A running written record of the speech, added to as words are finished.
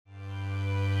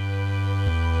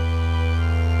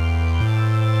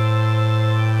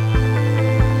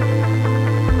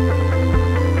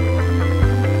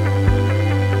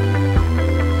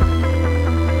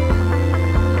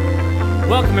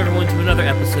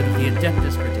episode of the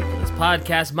Adeptus Ridiculous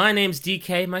podcast. My name's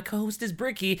DK, my co-host is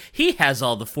Bricky. He has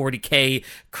all the 40k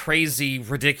crazy,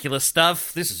 ridiculous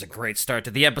stuff. This is a great start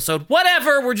to the episode.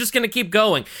 Whatever, we're just gonna keep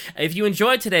going. If you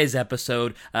enjoyed today's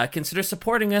episode, consider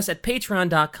supporting us at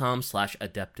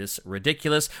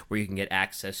patreon.com/adeptusridiculous, where you can get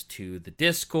access to the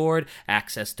Discord,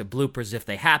 access to bloopers if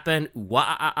they happen,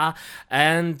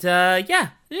 and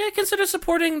consider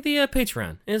supporting the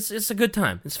Patreon. It's a good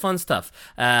time. It's fun stuff.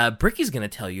 Bricky's going to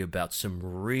tell you about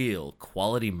some real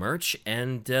quality merch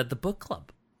and the book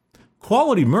club.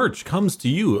 Quality merch comes to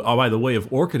you by the way of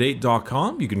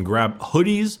Orchid8.com. You can grab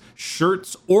hoodies,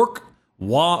 shirts,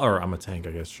 I'm a tank,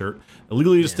 I guess, shirt,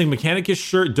 Illegally Distinct Mechanicus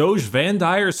shirt, Doge Van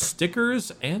Dyer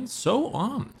stickers, and so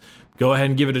on. Go ahead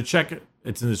and give it a check.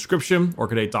 It's in the description,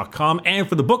 Orchid8.com. And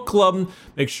for the book club,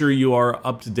 make sure you are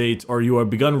up to date or you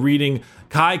have begun reading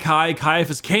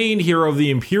Caiaphas Cain, Hero of the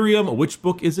Imperium. Which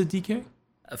book is it, DK?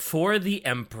 For the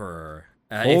Emperor.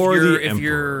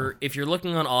 If you're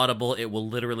looking on Audible, it will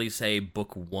literally say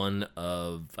book 1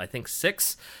 of, I think,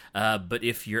 6. But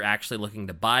if you're actually looking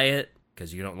to buy it,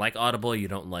 because you don't like Audible, you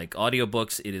don't like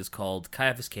audiobooks, it is called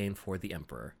Caiaphas Cain for the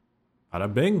Emperor.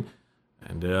 Bada bing.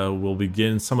 And we'll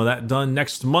begin some of that done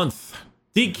next month.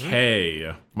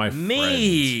 DK, my friend.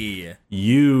 Me.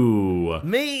 You.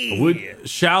 Me.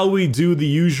 Shall we do the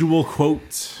usual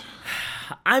quote?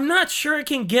 I'm not sure it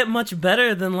can get much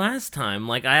better than last time.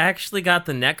 Like, I actually got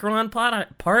the Necron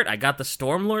part, I got the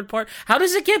Stormlord part. How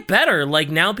does it get better? Like,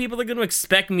 now people are going to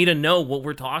expect me to know what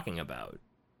we're talking about.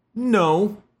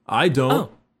 No, I don't.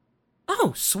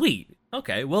 Oh, sweet.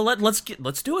 Okay, well, let's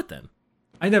do it then.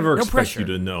 I never expect pressure. you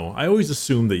to know. I always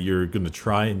assume that you're going to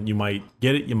try and you might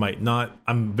get it, you might not.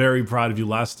 I'm very proud of you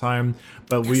last time,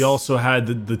 but we also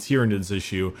had the Tyranids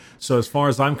issue. So as far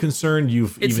as I'm concerned,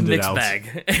 you've evened it out.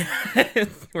 It's a mixed bag.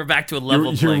 We're back to a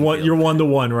level playing field. You're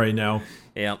 1-to-1 right now.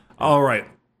 Yeah. All right.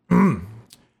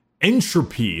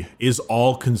 Entropy is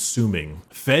all-consuming,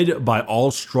 fed by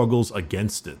all struggles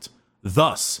against it.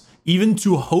 Thus, even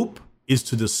to hope is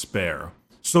to despair.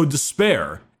 So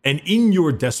despair, and in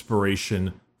your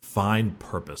desperation, find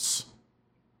purpose.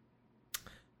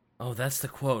 Oh, that's the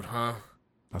quote, huh?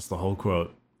 That's the whole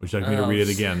quote. Would you like me to read it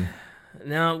again?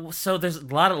 No, so there's a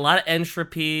lot of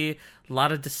entropy, a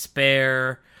lot of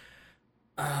despair.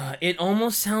 It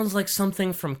almost sounds like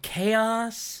something from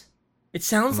Chaos. It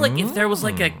sounds like if there was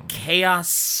like a chaos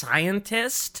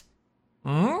scientist,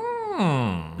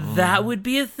 that would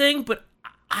be a thing, but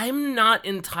I'm not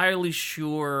entirely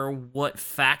sure what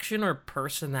faction or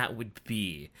person that would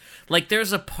be. Like,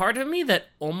 there's a part of me that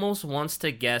almost wants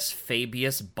to guess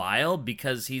Fabius Bile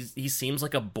because he seems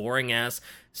like a boring-ass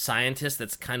scientist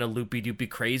that's kind of loopy-doopy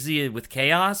crazy with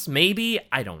chaos. Maybe?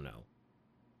 I don't know.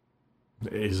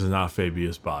 It is not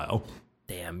Fabius Bile.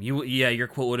 Damn, your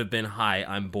quote would have been, "Hi,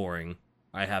 I'm boring.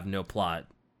 I have no plot.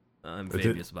 I'm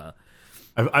Fabius Bile."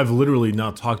 I've literally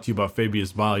not talked to you about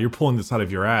Fabius Bile. You're pulling this out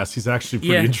of your ass. He's actually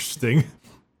pretty interesting.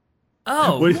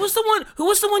 Oh, who was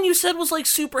the one you said was like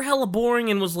super hella boring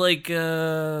and was like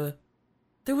there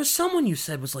was someone you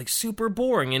said was like super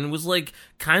boring and was like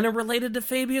kind of related to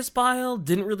Fabius Bile,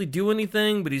 didn't really do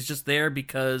anything, but he's just there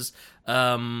because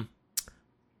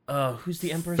who's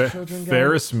the Emperor's children guy?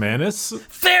 Ferrus Manus?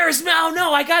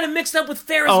 No, I got him mixed up with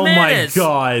Ferrus Manus.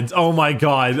 Oh my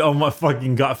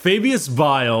fucking god. Fabius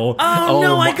Bile.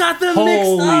 I got them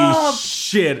mixed up. Holy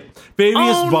shit.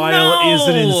 Fabius Bile is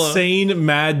an insane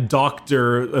mad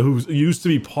doctor who used to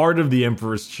be part of the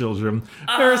Emperor's Children.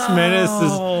 Ferrus Manus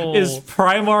is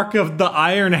Primarch of the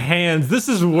Iron Hands. This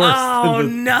is worse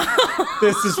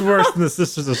This is worse than the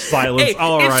Sisters of Silence. Hey,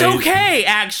 it's okay,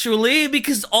 actually,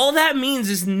 because all that means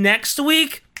is next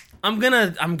week I'm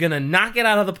gonna knock it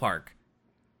out of the park.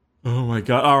 Oh my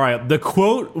god. All right. The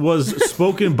quote was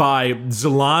spoken by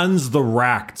Zalans the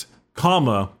Racked,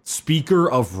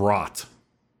 Speaker of Rot.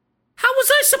 How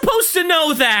was I supposed to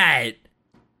know that?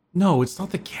 No, it's not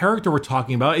the character we're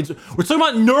talking about. We're talking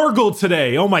about Nurgle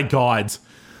today. Oh my god.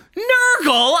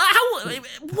 Nurgle?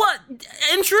 What?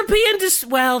 Entropy and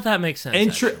well, that makes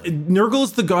sense. Nurgle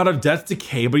is the god of death,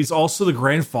 decay, but he's also the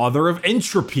grandfather of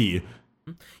entropy.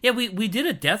 Yeah, we did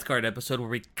a Death Guard episode where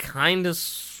we kind of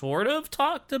sort of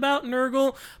talked about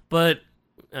Nurgle, but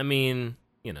I mean,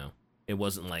 it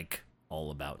wasn't like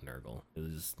all about Nurgle. It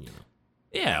was,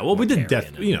 Yeah, well, we did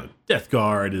Death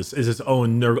Guard is its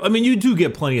own Nurgle. I mean, you do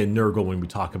get plenty of Nurgle when we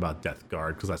talk about Death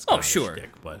Guard, because that's kind of a shtick,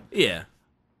 but yeah.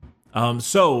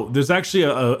 So there's actually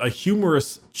a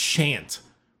humorous chant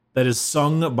that is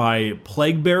sung by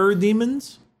plague bearer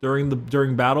demons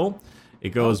during battle. It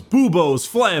goes, buboes,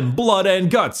 phlegm, blood and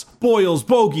guts, boils,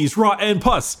 bogies, rot and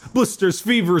pus, blisters,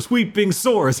 fevers, weeping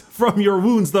sores, from your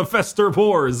wounds the fester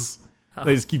pours.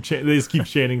 They just keep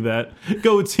chanting that.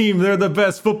 Go team, they're the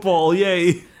best football,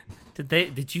 yay!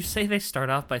 Did you say they start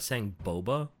off by saying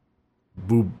boba?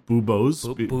 Boobos.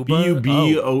 Booba?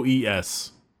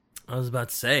 Buboes. I was about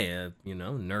to say,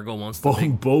 Nurgle wants the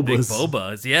big Bobas.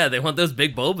 bobas. Yeah, they want those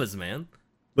big bobas, man.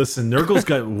 Listen, Nurgle's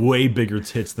got way bigger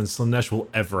tits than Slaanesh will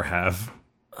ever have.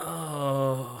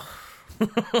 Oh,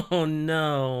 oh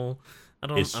no! I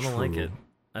don't like it.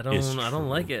 I don't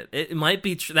like it. It might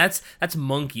be true. That's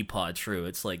monkey paw true.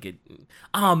 It's like it.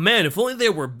 Oh man, if only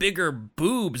there were bigger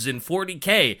boobs in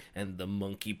 40K. And the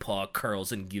monkey paw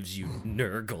curls and gives you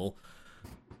Nurgle.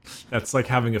 That's like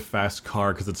having a fast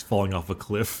car because it's falling off a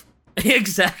cliff.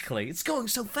 Exactly. It's going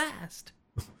so fast.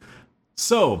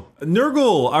 So,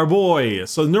 Nurgle, our boy.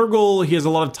 So, Nurgle, he has a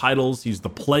lot of titles. He's the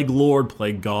Plague Lord,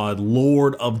 Plague God,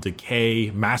 Lord of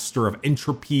Decay, Master of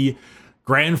Entropy.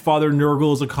 Grandfather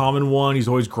Nurgle is a common one. He's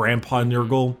always Grandpa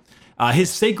Nurgle.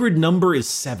 His sacred number is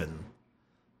 7.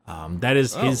 That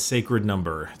is his sacred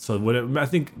number. So, I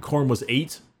think Khorne was 8,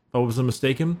 if I wasn't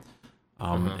mistaken.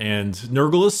 And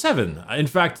Nurgle is 7. In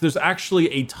fact, there's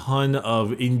actually a ton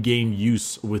of in-game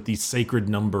use with the sacred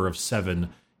number of 7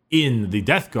 in the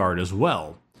Death Guard as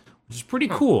well, which is pretty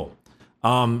cool.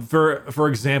 For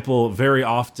example, very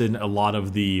often a lot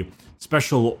of the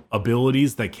special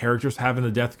abilities that characters have in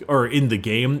the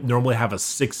game normally have a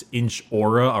 6-inch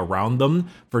aura around them.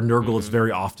 For Nurgle, it's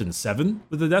very often 7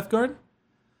 with the Death Guard.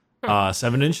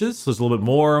 7 inches, so there's a little bit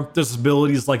more. There's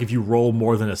abilities like if you roll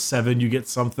more than a 7, you get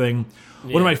something.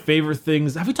 Yeah. One of my favorite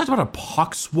things. Have we talked about a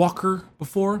Poxwalker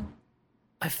before?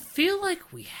 I feel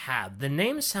like we have. The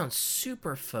name sounds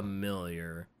super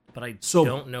familiar, but I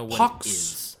don't know what it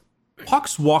is.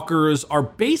 Poxwalkers are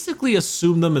basically,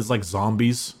 assume them as like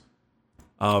zombies.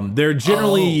 They're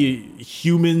generally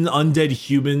undead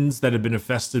humans that have been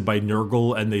infested by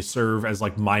Nurgle, and they serve as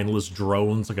like mindless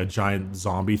drones, like a giant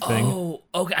zombie thing. Oh,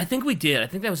 okay. I think we did. I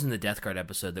think that was in the Death Guard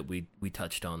episode that we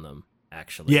touched on them,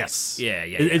 actually. Yes. Yeah.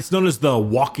 It's known as the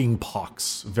walking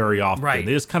pox very often. Right.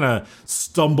 They just kind of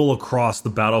stumble across the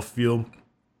battlefield,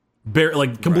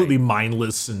 completely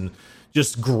mindless and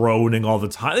just groaning all the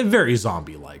time. They're very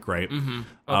zombie-like, right? Mm-hmm.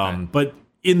 Okay. But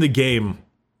in the game,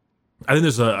 I think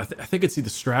there's I think it's either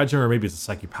stratagem or maybe it's a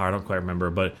psychic power. I don't quite remember,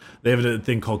 but they have a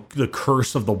thing called the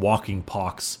Curse of the Walking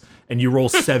Pox, and you roll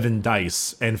 7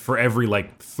 dice, and for every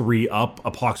 3 up,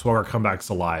 a Poxwalker comes back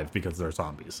alive because they're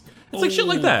zombies. It's like shit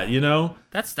like that, you know?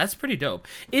 That's pretty dope.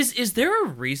 Is there a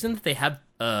reason that they have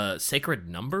sacred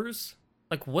numbers?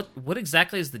 Like what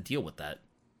exactly is the deal with that?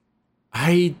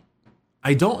 I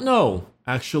don't know,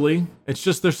 actually. It's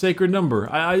just their sacred number.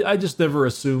 I just never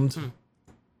assumed.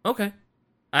 Okay.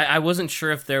 I wasn't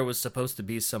sure if there was supposed to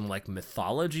be some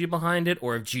mythology behind it,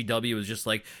 or if GW was just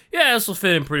like, yeah, this will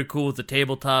fit in pretty cool with the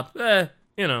tabletop.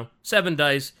 7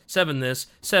 dice, 7 this,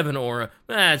 7 aura.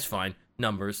 It's fine.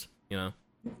 Numbers,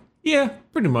 Yeah,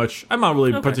 pretty much. I'm not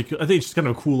really particular. I think it's just kind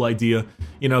of a cool idea.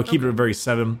 Keep it very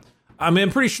 7. I mean,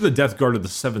 I'm pretty sure the Death Guard are the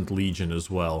 7th Legion as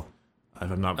well, if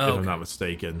I'm not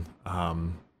mistaken.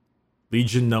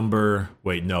 Legion number.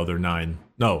 Wait, no, they're 9.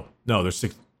 No, they're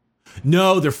 6.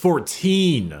 No, they're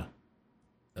 14.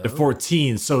 They're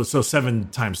 14. So 7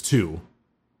 times 2.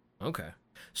 Okay.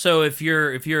 So if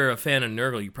you're a fan of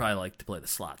Nurgle, you probably like to play the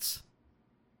slots.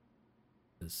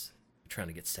 Because you're trying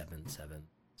to get 7.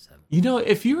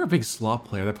 If you're a big slot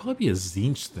player, that'd probably be a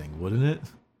Tzeentch thing, wouldn't it?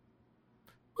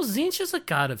 Well, Tzeentch is a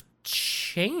god of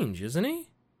change, isn't he?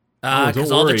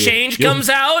 Because all the change comes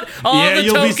out, all the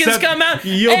tokens come out.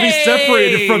 You'll be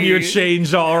separated from your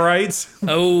change, all right?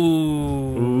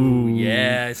 Oh, ooh.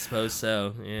 Yeah, I suppose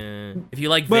so. Yeah. If you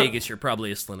like Vegas, you're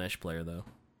probably a Slaanesh player, though.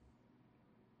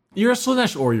 You're a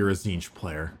Slaanesh or you're a Tzeentch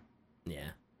player. Yeah.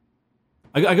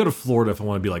 I go to Florida if I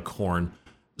want to be like Khorne.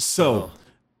 So,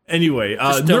 anyway,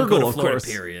 just Nurgle, go to of Florida,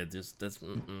 course. Period. Yeah,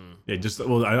 I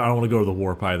don't want to go to the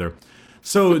warp either.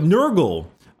 So, Nurgle.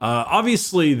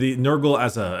 Obviously, the Nurgle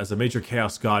as a major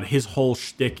chaos god, his whole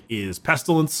shtick is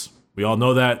pestilence. We all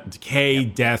know that. Decay,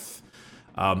 death,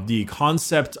 the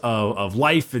concept of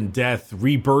life and death,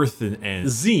 rebirth, and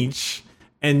Tzeentch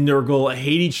and Nurgle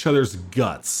hate each other's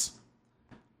guts,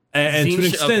 and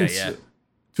Tzeentch,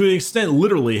 to an extent,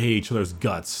 literally hate each other's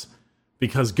guts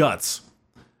because guts,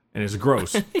 and it's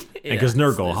gross, and because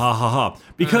Nurgle, ha ha ha,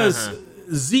 because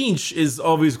Tzeentch is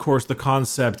always, of course, the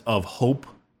concept of hope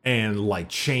and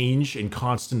change and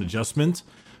constant adjustment.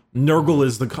 Nurgle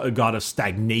is the god of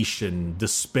stagnation,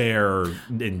 despair,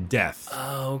 and death.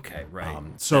 Oh, okay, right.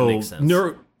 So that makes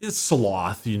sense. It's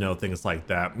sloth, things like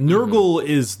that. Nurgle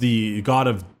is the god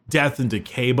of death and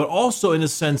decay, but also in a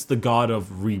sense the god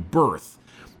of rebirth,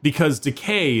 because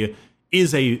decay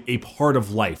is a part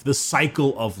of life, the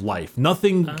cycle of life.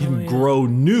 Nothing can grow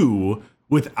new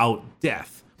without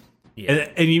death. Yeah.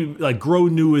 And you like grow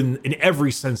new in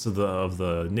every sense of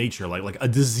the nature. Like a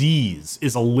disease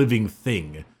is a living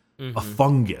thing, a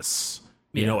fungus,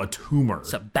 you know, a tumor.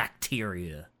 It's a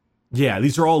bacteria. Yeah,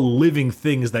 these are all living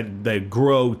things that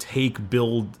grow, take,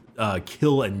 build,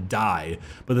 kill, and die,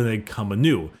 but then they come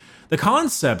anew. The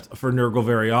concept for Nurgle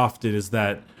very often is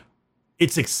that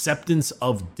it's acceptance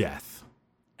of death,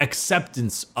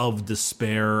 acceptance of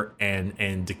despair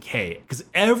and decay, because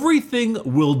everything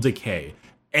will decay.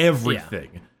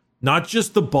 Everything, not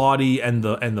just the body and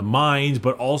the mind,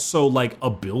 but also like a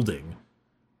building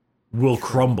will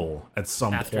crumble at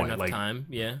some After point. enough Like time,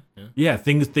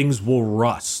 things will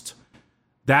rust.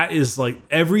 That is like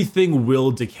everything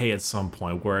will decay at some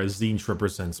point, whereas Tzeentch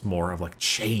represents more of like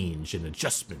change and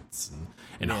adjustments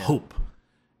and hope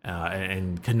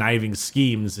and conniving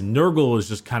schemes. And Nurgle is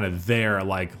just kind of there,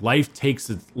 like life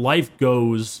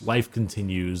goes, life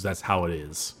continues. That's how it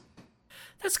is.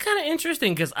 That's kind of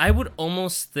interesting, because I would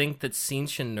almost think that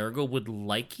Tzeentch and Nurgle would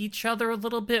like each other a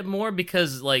little bit more,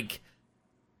 because, like,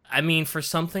 I mean, for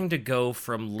something to go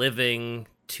from living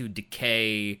to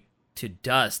decay to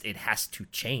dust, it has to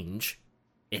change.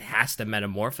 It has to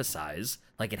metamorphosize.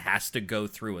 Like, it has to go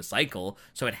through a cycle,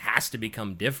 so it has to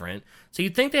become different. So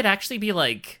you'd think they'd actually be,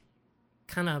 like,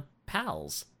 kind of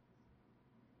pals.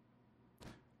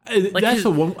 Like that's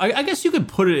I guess you could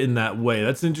put it in that way.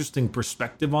 That's an interesting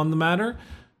perspective on the matter.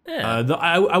 Yeah.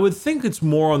 I would think it's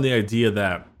more on the idea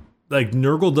that like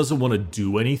Nurgle doesn't want to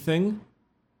do anything,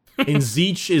 and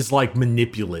Tzeentch is like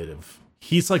manipulative.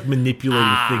 He's like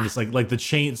manipulating things, like the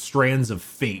chain strands of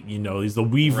fate. You know, he's the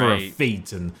weaver of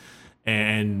fate,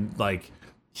 and like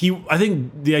I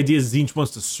think the idea is Tzeentch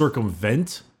wants to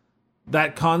circumvent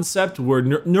that concept where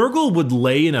Nurgle would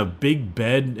lay in a big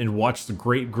bed and watch the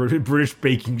Great British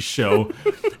Baking Show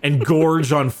and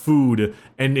gorge on food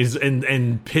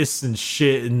and piss and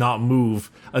shit and not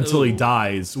move until he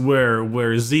dies. Where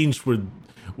Tzeentch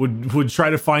would try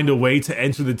to find a way to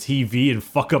enter the TV and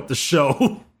fuck up the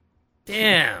show.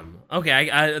 Damn. Okay,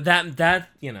 that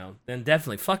you know, then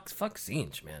definitely fuck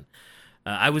Tzeentch, man.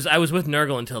 I was with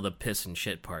Nurgle until the piss and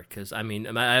shit part, because I mean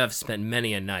I've spent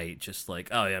many a night just like,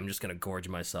 oh yeah, I'm just gonna gorge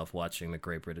myself watching the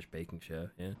Great British Baking Show.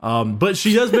 Yeah. But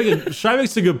she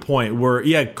makes a good point where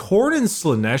Khorne and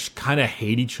Slaanesh kind of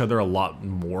hate each other a lot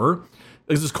more.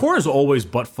 Because Khorne is always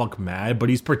buttfuck mad, but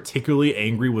he's particularly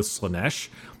angry with Slaanesh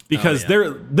because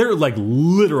they're like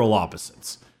literal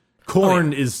opposites.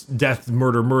 Khorne is death,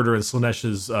 murder, and Slaanesh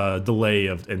is delay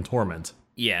and torment.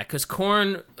 Yeah, because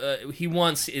Khorne, he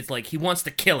wants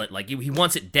to kill it, like he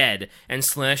wants it dead, and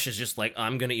Slaanesh is just like,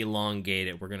 I'm gonna elongate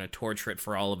it, we're gonna torture it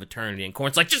for all of eternity, and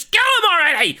Khorne's like, just kill him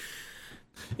already!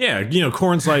 Yeah, you know,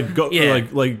 Khorne's like, go,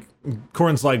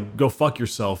 Khorne's like, go fuck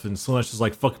yourself, and Slaanesh is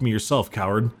like, fuck me yourself,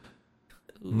 coward.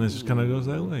 And this just kind of goes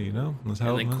that way, you know? That's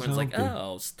how, and then Khorne's like,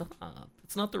 oh, stop.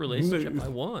 It's not the relationship I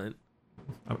want.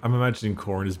 I'm imagining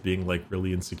Khorne as being like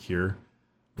really insecure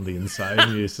on the inside.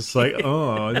 And he's just like,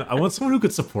 oh, I want someone who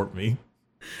could support me.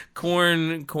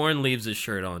 Khorne leaves his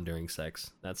shirt on during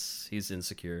sex. He's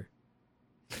insecure.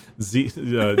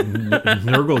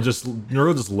 Nurgle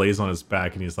just lays on his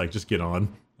back and he's like, just get on.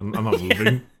 I'm not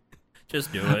moving.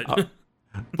 Just do it.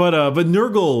 But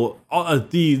Nurgle,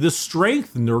 the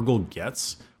strength Nurgle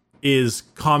gets is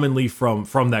commonly from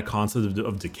that concept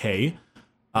of decay.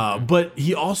 But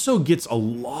he also gets a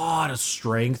lot of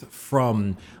strength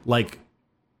from like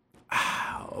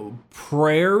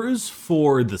prayers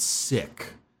for the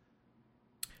sick.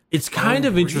 It's kind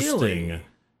of interesting. Really?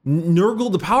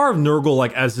 Nurgle, the power of Nurgle,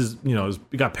 like as his, you know,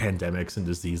 we got pandemics and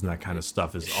disease and that kind of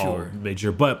stuff is all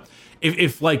major. But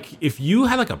if you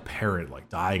had like a parent like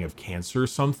dying of cancer or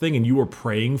something and you were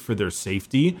praying for their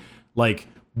safety, like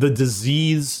the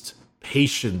diseased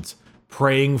patient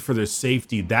praying for their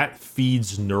safety, that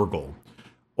feeds Nurgle.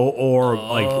 Or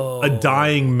like a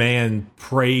dying man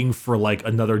praying for like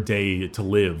another day to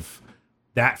live,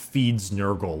 that feeds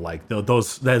Nurgle. Like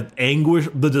that anguish,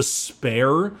 the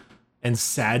despair and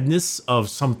sadness of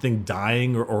something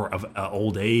dying or of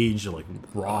old age or like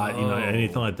rot, you know,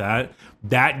 anything like that.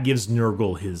 That gives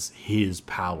Nurgle his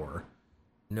power.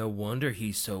 No wonder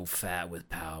he's so fat with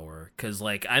power. Because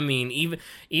like, I mean,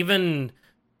 even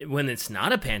when it's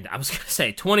not a pandemic, I was gonna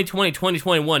say 2020,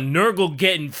 2021, Nurgle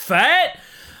getting fat.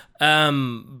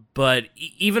 But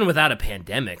even without a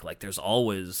pandemic, like there's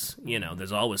always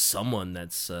someone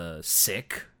that's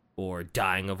sick or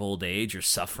dying of old age or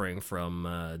suffering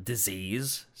from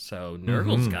disease. So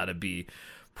Nurgle's got to be.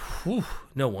 Whew,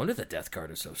 no wonder the Death Guard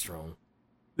is so strong.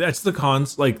 That's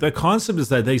the like the concept is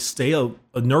that they stay a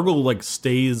Nurgle like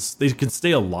stays, they can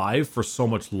stay alive for so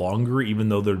much longer even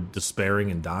though they're despairing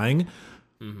and dying,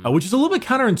 which is a little bit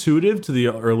counterintuitive to the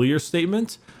earlier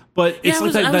statement. But it's I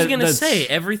was gonna that's, say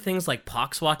everything's like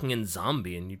poxwalking and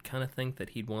zombie, and you'd kind of think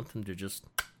that he'd want them to just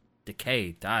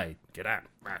decay, die, get out.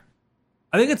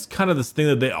 I think it's kind of this thing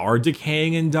that they are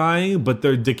decaying and dying, but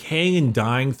they're decaying and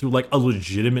dying through like a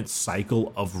legitimate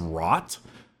cycle of rot.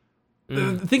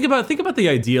 Think about the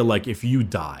idea, like if you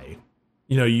die,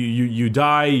 you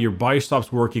die, your body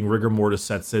stops working, rigor mortis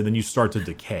sets in, then you start to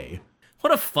decay.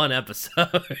 What a fun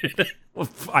episode. Well,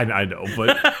 I know,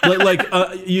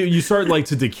 but you start like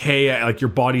to decay, like your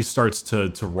body starts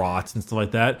to rot and stuff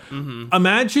like that.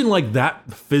 Imagine like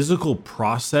that physical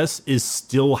process is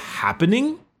still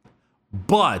happening,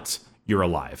 but you're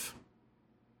alive.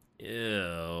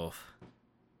 Ew.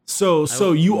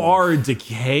 So you are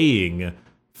decaying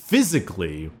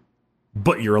physically,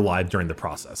 but you're alive during the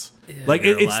process. Yeah, like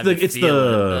it's the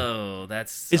oh,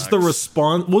 that's it's the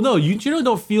response. Well, no, you generally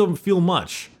don't feel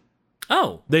much.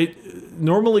 Oh, They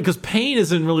normally, because pain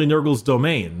isn't really Nurgle's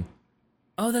domain.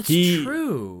 oh, that's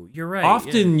true. You're right.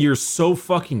 Often you're so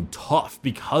fucking tough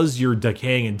because you're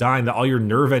decaying and dying that all your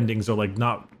nerve endings are like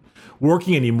not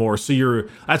working anymore. So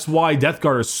that's why Death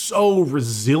Guard are so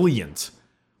resilient.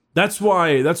 That's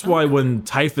why when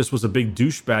Typhus was a big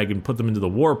douchebag and put them into the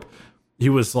warp, he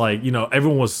was like,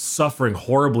 everyone was suffering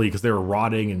horribly because they were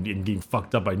rotting and getting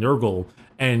fucked up by Nurgle,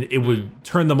 and it would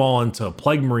turn them all into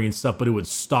Plague Marine stuff, but it would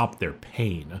stop their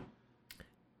pain.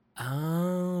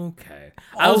 Okay.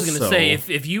 I was gonna say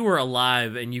if you were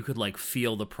alive and you could like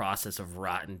feel the process of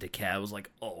rot and decay, I was like,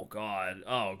 oh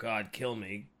god, kill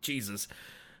me, Jesus.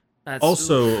 That's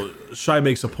Also, Shai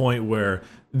makes a point where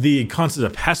the concept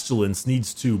of pestilence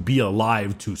needs to be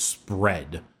alive to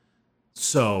spread.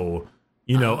 So,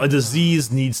 a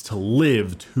disease needs to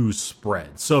live to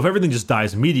spread. So if everything just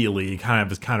dies immediately, it kind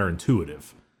of is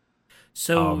counterintuitive.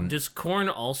 So does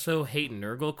Khorne also hate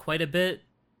Nurgle quite a bit?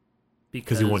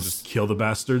 Because he wants to just kill the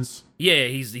bastards? Yeah,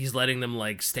 he's letting them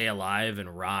like stay alive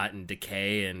and rot and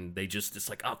decay, and it's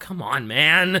like, oh come on,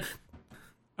 man.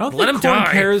 I don't Let think him Khorne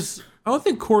die. cares. I don't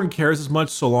think Khorne cares as much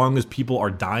so long as people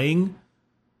are dying.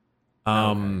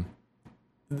 Though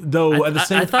at the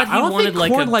same time, I don't think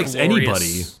Khorne likes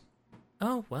anybody.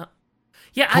 Oh well,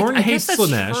 yeah. Khorne I hates guess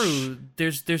that's Slaanesh. true.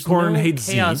 There's Khorne no hates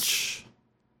chaos. Tzeentch.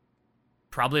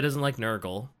 Probably doesn't like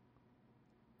Nurgle.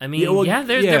 I mean,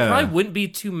 there probably wouldn't be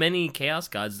too many Chaos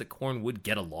Gods that Khorne would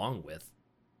get along with.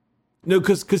 No,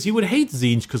 because he would hate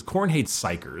Tzeentch because Khorne hates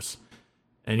psychers.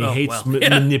 And he hates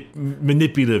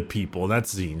manipulative people.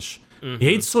 That's Tzeentch. He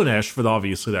hates Slaanesh for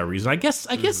obviously that reason. I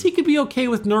guess he could be okay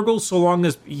with Nurgle so long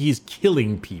as he's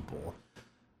killing people.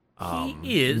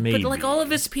 He is, maybe. but like all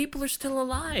of his people are still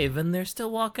alive and they're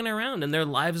still walking around and their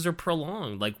lives are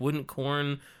prolonged. Like, wouldn't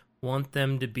Khorne want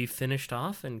them to be finished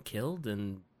off and killed?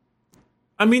 And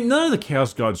I mean, none of the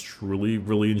Chaos Gods truly,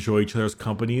 really enjoy each other's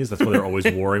companies. That's why they're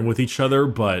always warring with each other.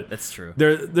 But that's true.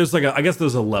 There's like I guess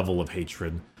there's a level of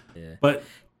hatred. Yeah. But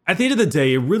at the end of the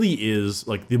day, it really is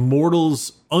like the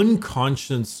mortal's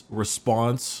unconscious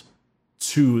response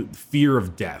to fear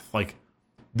of death. Like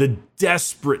the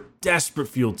desperate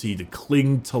fealty to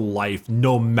cling to life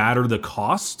no matter the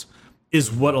cost is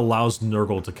what allows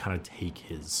Nurgle to kind of take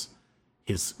his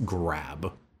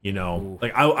grab. Ooh.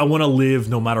 Like I want to live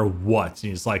no matter what.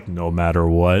 And he's like, no matter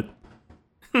what.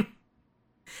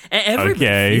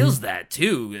 Everybody feels that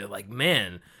too. Like,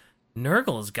 man,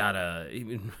 Nurgle's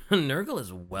Nurgle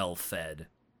is well fed.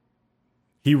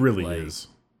 He really is.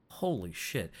 Holy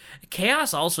shit.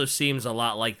 Chaos also seems a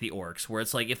lot like the Orcs, where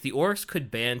it's like if the Orcs could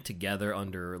band together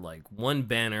under like one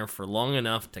banner for long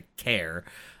enough to care,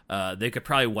 they could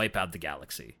probably wipe out the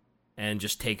galaxy and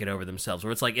just take it over themselves.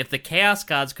 Where it's like if the Chaos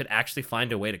Gods could actually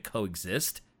find a way to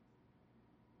coexist,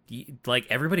 like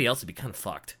everybody else would be kind of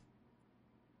fucked.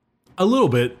 A little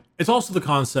bit. It's also the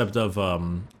concept of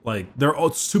like they're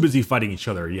all too busy fighting each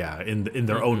other, in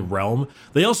their own realm.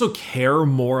 They also care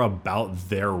more about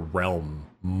their realm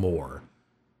more.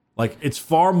 Like it's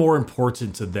far more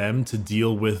important to them to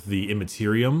deal with the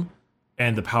Immaterium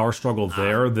and the power struggle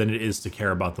there than it is to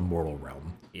care about the mortal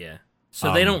realm. Yeah.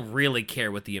 So they don't really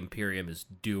care what the Imperium is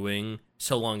doing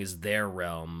so long as their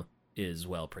realm is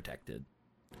well protected.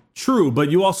 True, but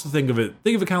you also think of it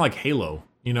kind of like Halo,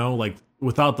 like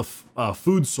without the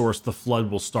food source, the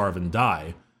Flood will starve and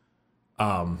die.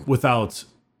 Without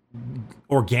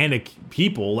organic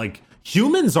people, like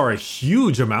humans are a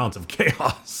huge amount of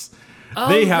chaos. Oh,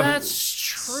 they have that's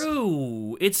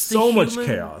true. It's so much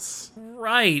chaos.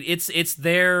 Right. It's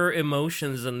their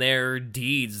emotions and their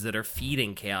deeds that are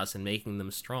feeding chaos and making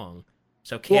them strong.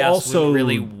 So Chaos also- wouldn't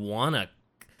really want to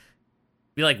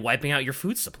be like wiping out your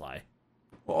food supply.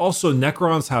 Also,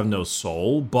 Necrons have no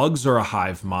soul. Bugs are a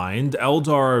hive mind.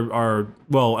 Eldar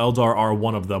are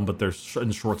one of them, but they're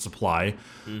in short supply.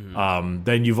 Then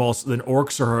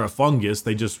orcs are a fungus.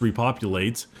 They just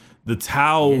repopulate. The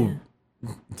Tau,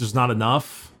 there's not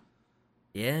enough.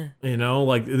 Yeah. You know,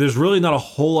 like there's really not a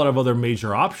whole lot of other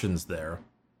major options there.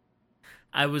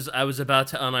 I was about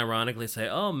to unironically say,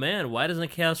 "Oh man, why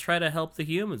doesn't Chaos try to help the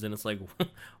humans?" And it's like,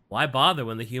 why bother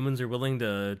when the humans are willing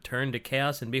to turn to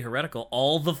Chaos and be heretical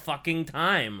all the fucking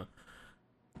time?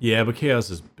 Yeah, but Chaos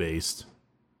is based.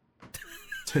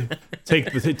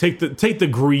 Take the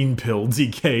green pill,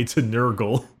 DK, to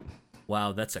Nurgle.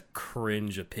 Wow, that's a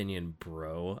cringe opinion,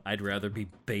 bro. I'd rather be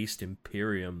based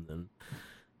Imperium than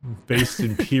Based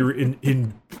in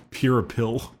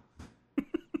Purapil.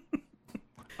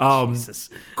 Jesus.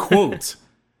 Quote,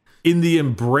 "In the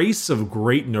embrace of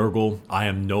great Nurgle, I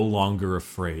am no longer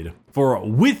afraid. For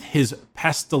with his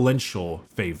pestilential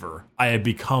favor, I have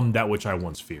become that which I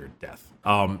once feared, death."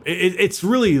 It's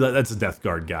really, that's a Death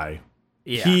Guard guy.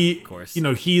 Yeah, Of course.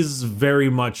 He's very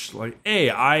much like,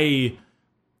 hey, I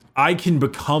can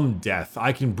become death.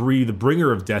 I can be the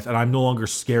bringer of death, and I'm no longer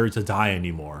scared to die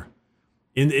anymore.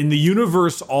 In the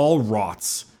universe, all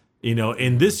rots.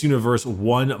 In this universe,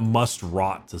 one must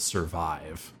rot to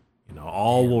survive.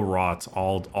 All will rot.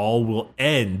 All will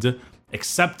end.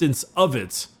 Acceptance of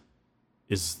it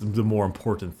is the more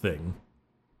important thing.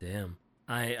 Damn.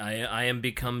 I am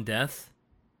become death.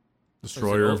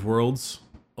 Destroyer of worlds.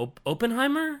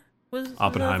 Oppenheimer?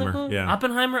 Oppenheimer, yeah.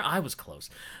 Oppenheimer? I was close.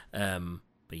 But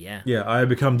yeah. Yeah, I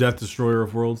become death, destroyer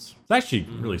of worlds. It's actually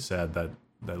really sad, that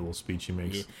little speech he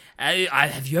makes. Yeah.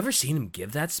 Have you ever seen him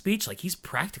give that speech? Like, he's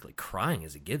practically crying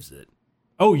as he gives it.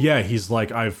 Oh yeah, he's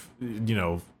like, oh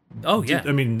yeah.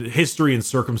 I mean, history and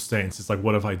circumstance. It's like,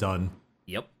 what have I done?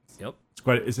 Yep.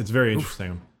 It's very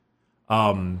interesting.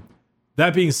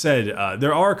 That being said,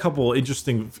 there are a couple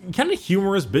interesting, kind of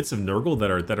humorous bits of Nurgle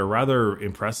that are rather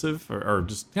impressive or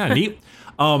just kind of neat.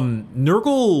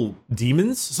 Nurgle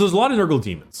demons. So there's a lot of Nurgle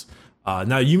demons.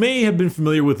 Now you may have been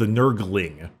familiar with the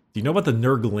Nurgling. Do you know about the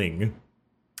Nurgling?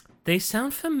 They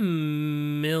sound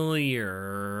familiar.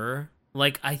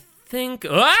 Like, I think...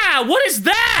 what is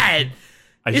that?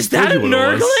 Is that a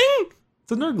Nurgling?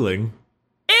 It's a Nurgling.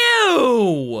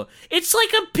 Ew! It's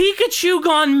like a Pikachu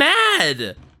gone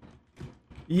mad.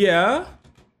 Yeah.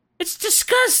 It's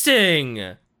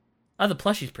disgusting. Oh, the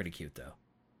plushie's pretty cute though.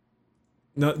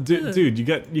 No, dude,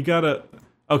 you gotta.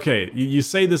 Okay, you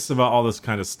say this about all this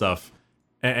kind of stuff,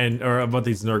 or about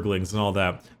these Nurglings and all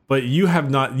that, but you have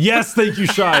not. Yes, thank you,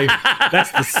 Shy.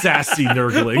 That's the sassy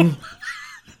Nurgling.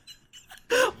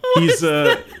 He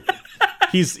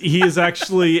is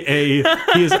actually an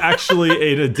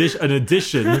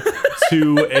addition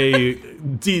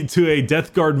to a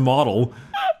Death Guard model.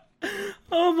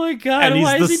 Oh my god! And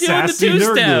Why is he doing the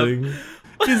two-step? Nurgling.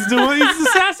 He's the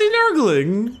sassy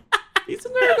Nurgling. He's a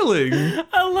Nurgling.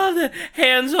 I love that.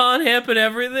 Hands on hip and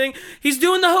everything. He's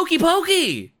doing the hokey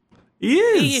pokey. He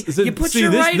is. You put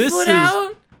your right foot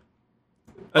out.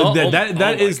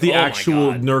 That is the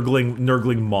actual God.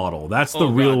 Nurgling model. That's the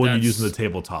real one you use in the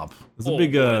tabletop. It's a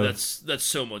big. Boy, that's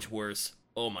so much worse.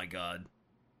 Oh my god.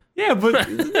 Yeah, but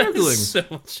Nurgling. So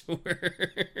much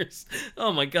worse.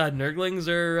 Oh my god, Nurglings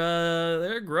are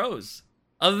they're gross.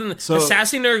 Other than the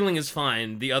sassy Nurgling is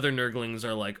fine. The other Nurglings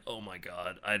are like, oh my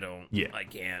god, I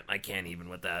can't even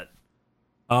with that.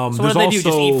 So what do they do?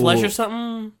 Just eat flesh or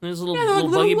something? There's little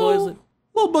buggy boys.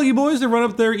 Little buggy boys. They run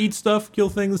up there, eat stuff, kill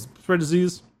things, spread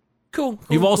disease. Cool.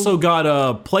 You've also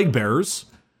got plague bearers.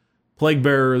 Plague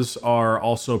bearers are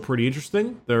also pretty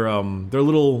interesting. They're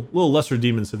little lesser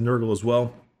demons of Nurgle as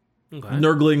well. Okay.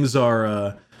 Nurglings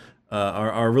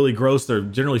are really gross. They're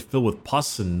generally filled with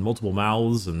pus and multiple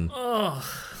mouths, and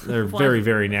they're very,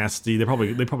 very nasty. They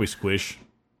probably squish.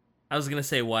 I was gonna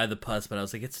say why the pus, but I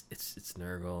was like, it's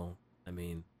Nurgle. I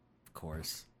mean, of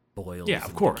course, boils. Yeah,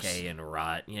 of course. Decay and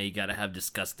rot. Yeah, you gotta have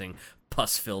disgusting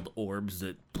pus-filled orbs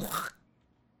that.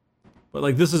 But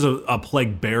like, this is a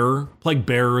plague bearer. Plague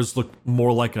bearers look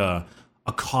more like a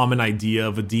common idea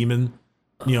of a demon.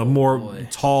 More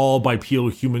tall, bipedal,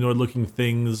 humanoid-looking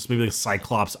things. Maybe like a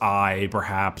Cyclops eye,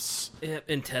 perhaps.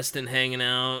 Yep, intestine hanging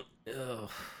out. Ugh.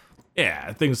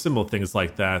 Yeah, simple things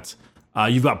like that.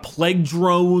 You've got plague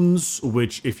drones,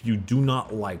 which if you do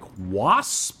not like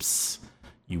wasps,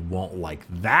 you won't like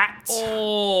that.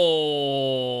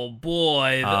 Oh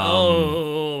boy!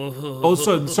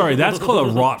 Sorry, that's called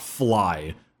a rot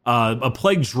fly. A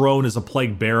plague drone is a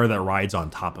plague bearer that rides on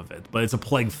top of it, but it's a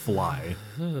plague fly.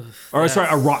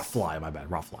 A rot fly. My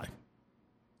bad, rot fly.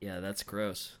 Yeah, that's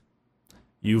gross.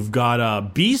 You've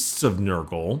got Beasts of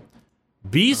Nurgle.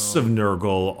 Beasts of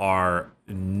Nurgle are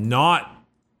not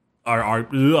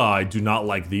I do not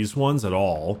like these ones at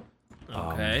all.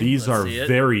 Okay, These let's are see it.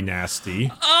 very nasty.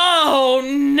 Oh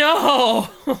no!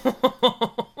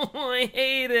 I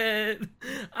hate it.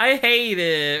 I hate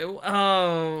it.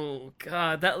 Oh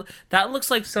god, that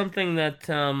looks like something that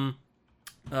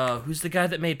who's the guy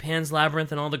that made Pan's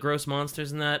Labyrinth and all the gross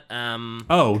monsters in that?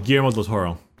 Oh, Guillermo del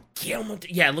Toro.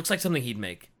 Yeah, it looks like something he'd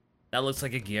make. That looks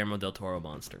like a Guillermo del Toro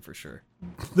monster for sure.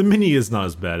 The mini is not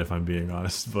as bad, if I'm being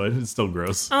honest, but it's still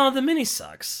gross. Oh, the mini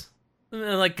sucks.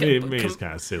 Like, It's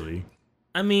kind of silly.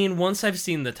 I mean, once I've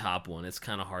seen the top one, it's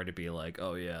kind of hard to be like,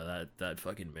 oh yeah, that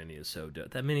fucking mini is so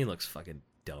dope. That mini looks fucking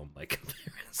dumb by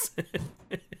comparison.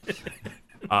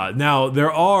 Now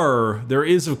there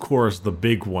is of course the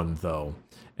big one though,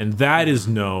 and that is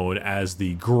known as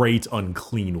the Great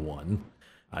Unclean One.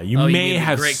 You may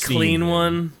have Great seen Clean him.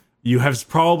 One. You have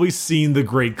probably seen the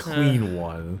Great Clean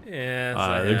One.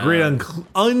 Yeah, The Great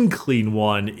Unclean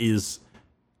One is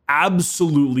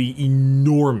absolutely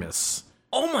enormous.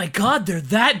 Oh my god, they're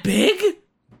that big?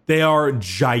 They are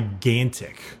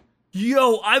gigantic.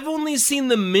 Yo, I've only seen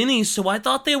the mini, so I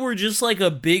thought they were just like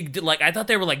a big, like, I thought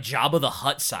they were like Jabba the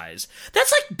Hutt size.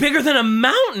 That's like bigger than a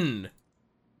mountain.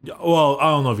 Well, I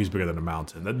don't know if he's bigger than a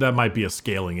mountain. That might be a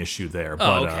scaling issue there.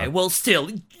 But, Okay, well, still,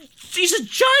 he's a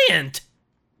giant.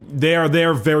 They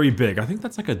are very big. I think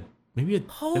that's like maybe a Death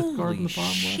Guard in Holy the bottom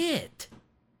left. shit.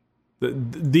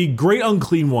 The Great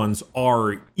Unclean Ones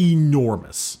are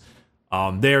enormous.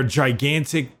 They're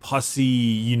gigantic,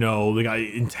 pussy, they got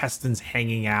intestines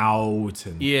hanging out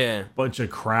and Yeah. a bunch of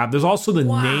crap. There's also the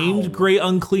Wow. named Great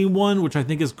Unclean One, which I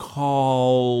think is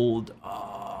called,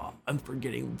 I'm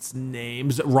forgetting its name.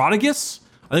 Is it Rotigus?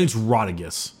 I think it's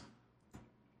Rotigus.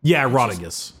 Yeah,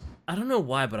 Rotigus. I don't know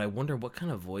why, but I wonder what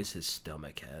kind of voice his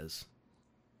stomach has.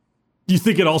 You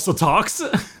think it also talks?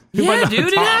 It might Yeah, not dude,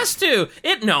 it talk. has to.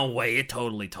 No way, it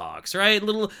totally talks, right?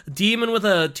 Little demon with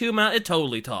a 2 mouth, it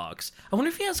totally talks. I wonder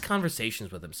if he has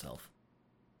conversations with himself.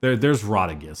 There's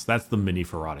Rotigus. That's the mini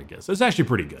for Rotigus. It's actually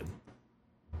pretty good.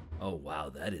 Oh, wow,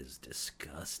 that is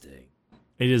disgusting.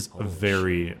 It is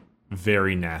very,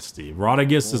 very nasty.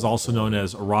 Rotigus is also known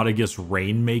as Rotigus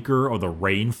Rainmaker or the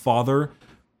Rain Father,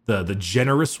 the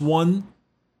generous one.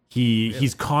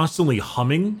 He's constantly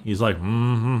humming. He's like,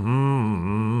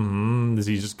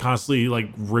 he just constantly like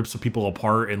rips people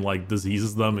apart and like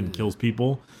diseases them and kills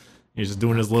people. He's just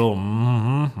doing his little.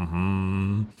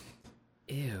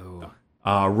 Ew.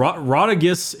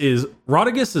 Rotigus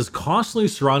is constantly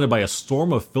surrounded by a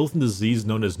storm of filth and disease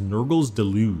known as Nurgle's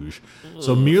Deluge.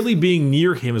 So merely being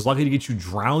near him is likely to get you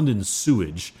drowned in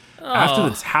sewage. After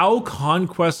the Tau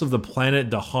conquest of the planet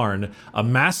Daharn, a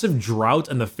massive drought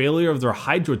and the failure of their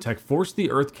hydrotech forced the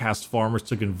Earthcast farmers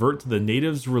to convert to the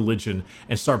natives' religion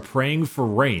and start praying for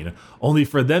rain, only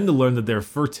for them to learn that their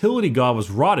fertility god was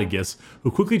Rotigus, who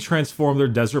quickly transformed their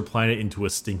desert planet into a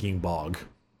stinking bog.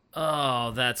 Oh,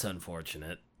 that's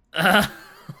unfortunate.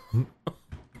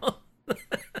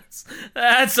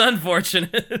 That's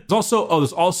unfortunate. There's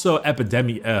also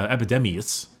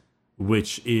Epidemius,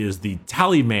 which is the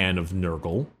Tallyman of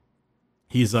Nurgle.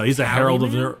 He's a herald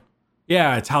of Nurgle.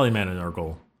 Yeah, a Tallyman of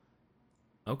Nurgle.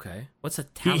 Okay. What's a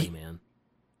tally man?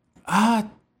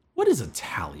 What is a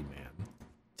Tallyman?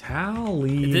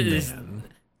 Tallyman.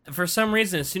 For some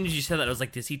reason, as soon as you said that, I was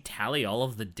like, does he tally all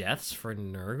of the deaths for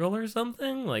Nurgle or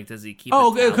something? Like, does he keep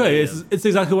Okay. It's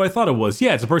exactly what I thought it was.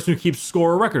 Yeah, it's a person who keeps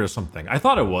score or record or something. I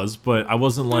thought it was, but I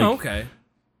wasn't like... Oh, okay.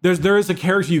 There is a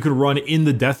character you could run in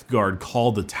the Death Guard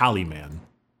called the Tallyman.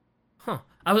 Huh.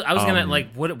 I was gonna,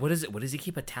 like, what is it? What does he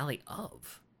keep a tally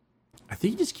of? I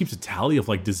think he just keeps a tally of,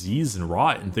 like, disease and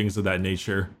rot and things of that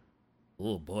nature.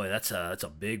 Oh, boy, that's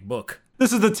a big book.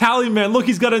 This is the Tallyman. Look,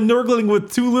 he's got a Nurgling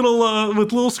with two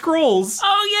little scrolls.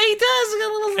 Oh yeah, he does. He's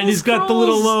got little And he's got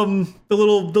the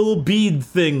little bead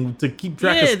thing to keep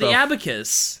track of stuff. the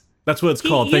abacus. That's what it's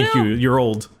called. Thank you. You're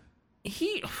old.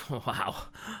 Wow.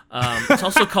 It's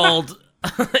also called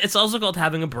it's also called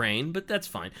having a brain, but that's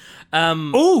fine.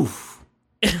 Oof.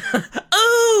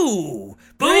 Ooh,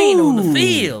 brain on the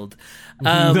field.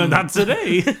 No, not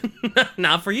today.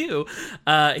 Not for you.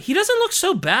 He doesn't look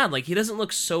so bad. Like, he doesn't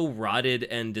look so rotted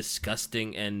and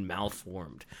disgusting and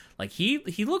malformed. Like, he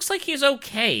looks like he's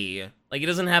okay. Like, he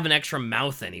doesn't have an extra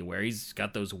mouth anywhere. He's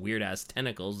got those weird ass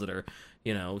tentacles that are,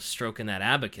 stroking that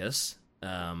abacus.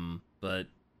 But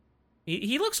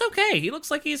he looks okay. He looks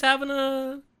like he's having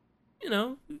a,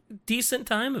 decent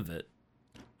time of it.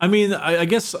 I mean, I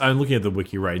guess I'm looking at the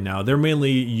wiki right now. They're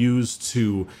mainly used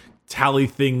to tally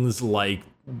things like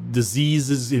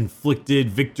diseases inflicted,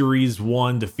 victories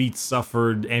won, defeats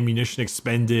suffered, ammunition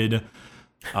expended.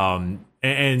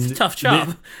 And It's a tough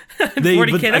job. They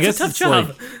 40K, that's a tough job.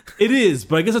 Like, it is,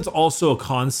 but I guess it's also a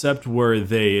concept where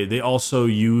they also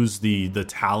use the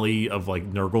tally of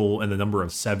like Nurgle and the number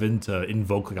of 7 to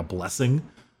invoke like a blessing.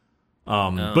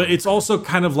 But it's also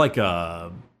kind of like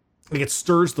it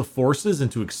stirs the forces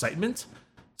into excitement.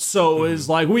 So it's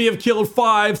like, we have killed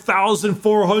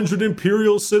 5,400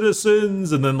 Imperial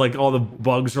citizens, and then like all the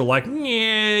bugs are like,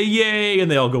 yeah, yay, and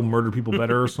they all go murder people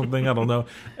better or something. I don't know.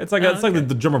 It's like like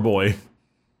the drummer boy.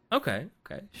 Okay,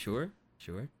 sure.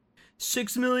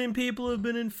 6 million people have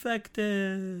been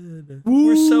infected. Woo.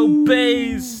 We're so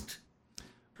based.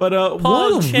 But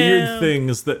one of the weird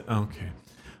things that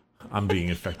I'm being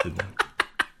infected.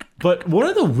 But one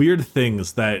of the weird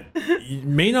things that you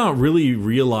may not really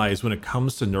realize when it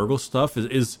comes to Nurgle stuff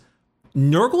is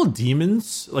Nurgle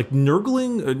demons, like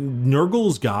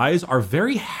Nurgle's guys, are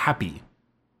very happy.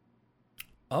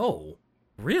 Oh,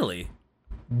 really?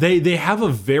 They have a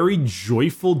very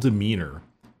joyful demeanor.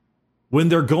 When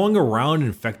they're going around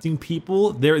infecting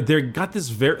people, they're got this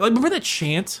very, like, remember that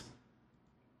chant?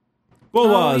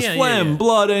 Phlegm,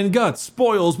 blood and guts,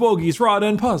 spoils, wogies, rot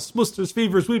and pus, blisters,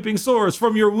 fevers, weeping sores,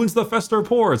 from your wounds the fester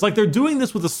pores. Like, they're doing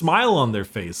this with a smile on their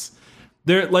face.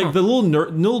 They're like the little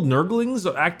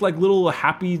Nurglings act like little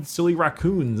happy, silly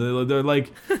raccoons. They're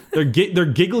like they're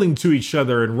giggling to each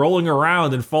other and rolling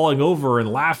around and falling over and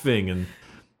laughing and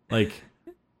like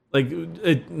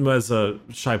it, as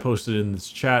Shai posted in this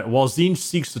chat. While Tzeentch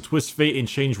seeks to twist fate and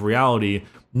change reality,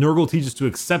 Nurgle teaches to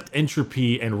accept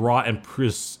entropy and rot and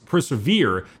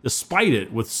persevere despite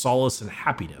it with solace and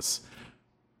happiness.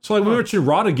 So like we mentioned,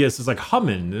 Radagast is like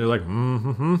humming. They're like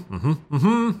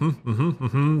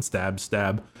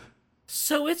stab.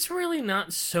 So it's really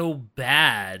not so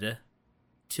bad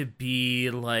to be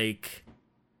like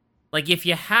if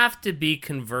you have to be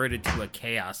converted to a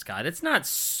chaos god, it's not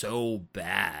so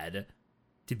bad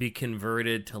to be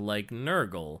converted to like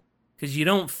Nurgle, because you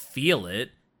don't feel it.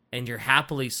 And you're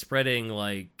happily spreading,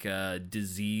 like,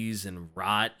 disease and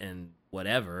rot and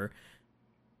whatever.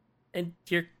 And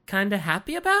you're kind of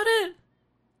happy about it?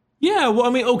 Yeah, well, I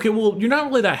mean, okay, well, you're not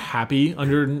really that happy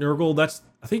under Nurgle.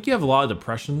 I think you have a lot of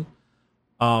depression.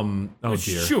 Oh, dear.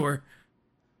 Sure.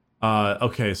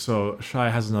 Okay, so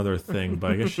Shai has another thing, but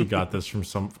I guess she got this from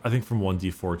from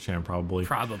 1D4chan, probably.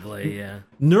 Probably, yeah.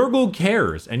 Nurgle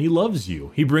cares, and he loves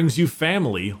you. He brings you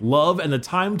family, love, and the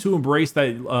time to embrace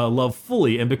that love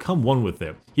fully and become one with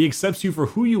it. He accepts you for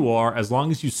who you are as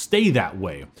long as you stay that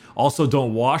way. Also,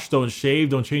 don't wash, don't shave,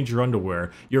 don't change your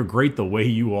underwear. You're great the way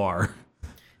you are.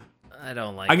 I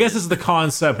don't like I guess it's the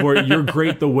concept where you're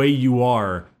great the way you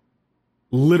are.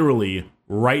 Literally,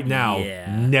 right now,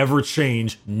 never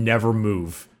change, never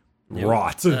move.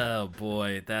 Rot. Oh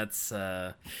boy, that's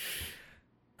okay.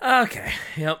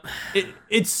 Yep.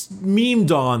 It's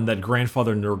memed on that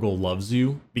Grandfather Nurgle loves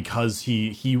you because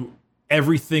he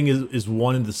everything is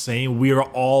one and the same. We are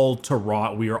all to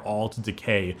rot. We are all to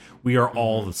decay. We are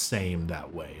all the same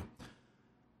that way.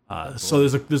 So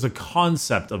there's a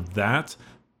concept of that.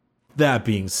 That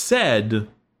being said,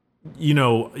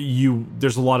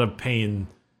 there's a lot of pain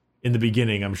in the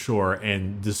beginning, I'm sure,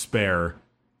 and despair.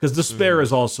 Because despair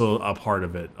is also a part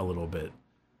of it a little bit.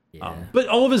 Yeah. But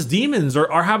all of his demons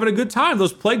are having a good time.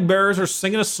 Those plague bearers are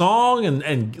singing a song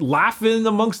and laughing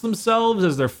amongst themselves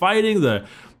as they're fighting. The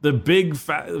big,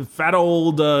 fat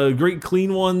old, great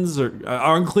clean ones, or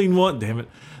unclean one, damn it.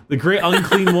 The great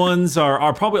unclean ones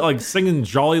are probably like singing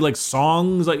jolly like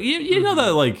songs. Like, you know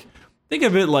that, like, think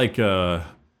of it like,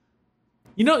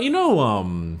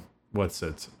 what's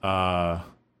it?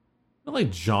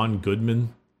 Like John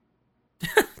Goodman.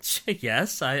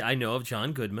 Yes, I know of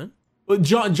John Goodman. Well,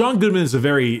 John Goodman is a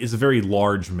very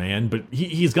large man, but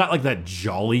he's got like that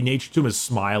jolly nature to him. His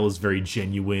smile is very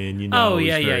genuine. Oh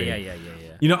yeah. I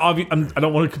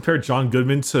don't want to compare John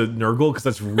Goodman to Nurgle because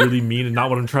that's really mean and not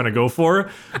what I'm trying to go for.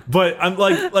 But I'm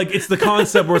like it's the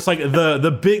concept where it's like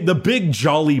the big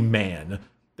jolly man.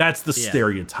 That's the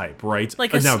stereotype, right?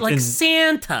 Like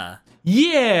Santa.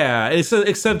 Yeah,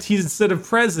 except he's, instead of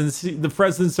presents, the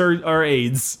presents are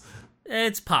AIDS.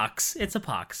 It's pox. It's a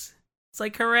pox. It's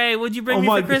like, hooray, what'd you bring me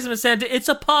for Christmas, Santa? It's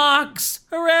a pox.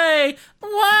 Hooray.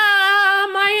 Wow,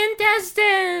 my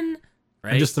intestine.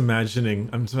 Right?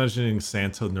 I'm imagining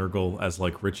Santa Nurgle as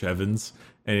like Rich Evans.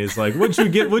 And he's like,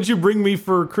 what'd you bring me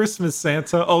for Christmas,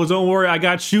 Santa? Oh, don't worry, I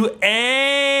got you AIDS.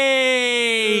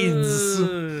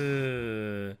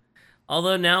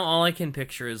 Although now all I can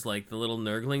picture is like the little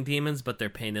Nurgling demons, but they're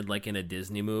painted like in a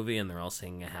Disney movie, and they're all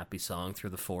singing a happy song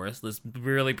through the forest. This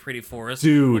really pretty forest.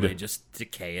 Dude. Where they just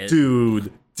decay it.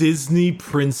 Dude, Disney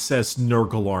Princess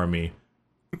Nurgle Army.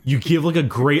 You give like a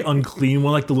great unclean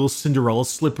one, like the little Cinderella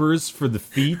slippers for the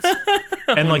feet,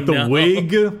 and like the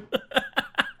wig.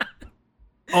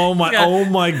 Oh my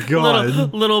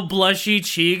god! Little blushy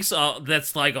cheeks.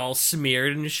 That's like all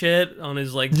smeared and shit on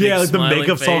his like. Yeah, big like the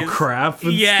makeup's face. all crap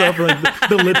and stuff. And, like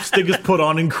the lipstick is put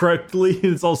on incorrectly.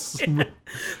 It's all.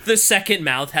 The second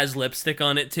mouth has lipstick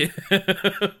on it too.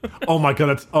 Oh my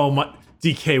god!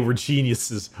 DK, we're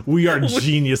geniuses. We are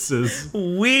geniuses.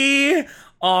 We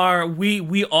are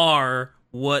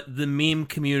what the meme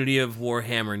community of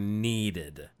Warhammer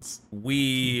needed.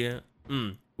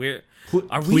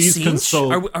 Are we Please change?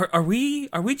 consult. Are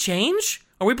we change?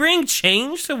 Are we bringing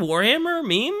change to Warhammer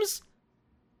memes?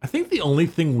 I think the only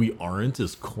thing we aren't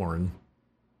is Khorne.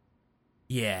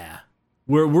 Yeah.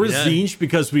 We're Tzeentch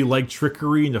because we like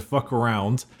trickery and to fuck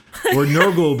around. We're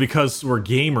Nurgle because we're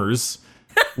gamers.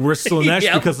 We're Slaanesh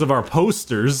Yep. because of our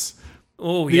posters.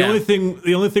 Oh The yeah. only thing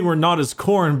we're not is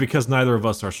Khorne because neither of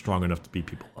us are strong enough to beat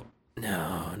people up.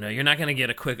 No, you're not gonna get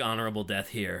a quick honorable death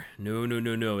here. No.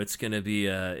 It's gonna be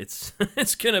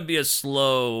it's gonna be a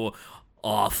slow,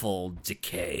 awful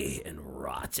decay and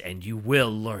rot, and you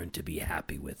will learn to be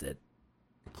happy with it.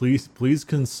 Please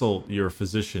consult your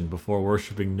physician before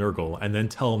worshiping Nurgle, and then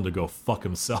tell him to go fuck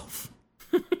himself.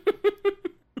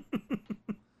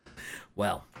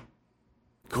 Well,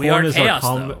 we are chaos,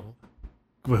 though.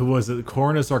 What was it?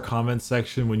 Khorne is our comment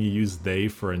section when you use they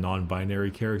for a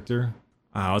non-binary character.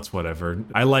 Oh, it's whatever.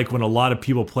 I like when a lot of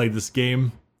people play this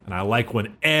game, and I like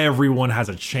when everyone has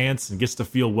a chance and gets to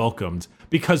feel welcomed,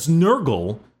 because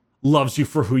Nurgle loves you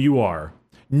for who you are.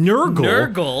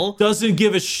 Nurgle doesn't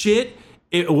give a shit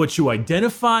what you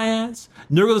identify as.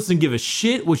 Nurgle doesn't give a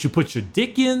shit what you put your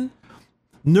dick in.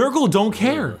 Nurgle don't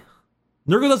care.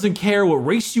 Nurgle doesn't care what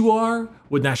race you are,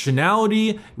 what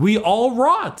nationality. We all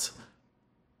rot.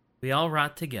 We all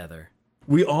rot together.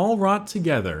 We all rot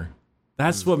together.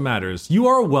 That's what matters. You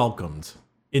are welcomed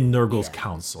in Nurgle's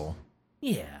council.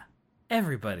 Yeah.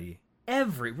 Everybody.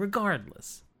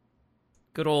 Regardless.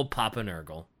 Good old Papa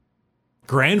Nurgle.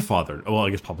 Grandfather. Well,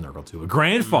 I guess Papa Nurgle too. A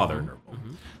grandfather Nurgle.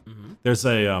 There's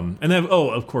a and then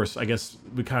of course, I guess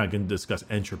we kind of can discuss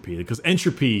entropy, because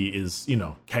entropy is,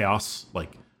 chaos,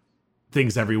 like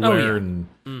things everywhere, and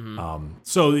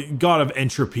so god of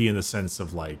entropy in the sense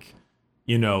of like,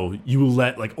 you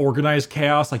let like organized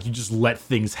chaos, like you just let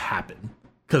things happen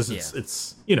because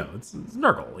it's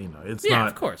Nurgle, it's not,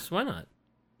 of course, why not?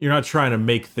 You're not trying to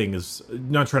make things,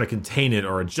 not trying to contain it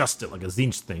or adjust it like a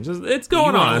Tzeentch thing. It's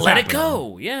going on. It's let happening. it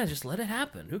go. Yeah, just let it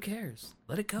happen. Who cares?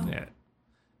 Let it go. Yeah.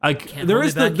 Like there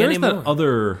is that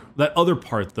other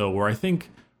part though where I think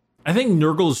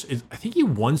Nurgle's I think he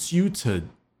wants you to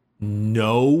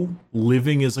know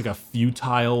living is like a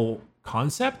futile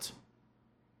concept.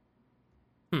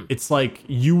 It's like,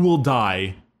 you will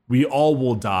die, we all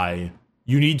will die.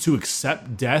 You need to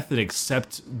accept death and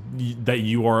accept that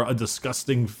you are a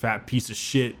disgusting fat piece of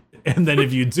shit, and then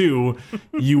if you do,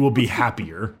 you will be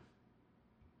happier.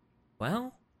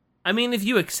 Well, I mean, if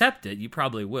you accept it, you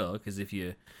probably will, because if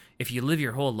you live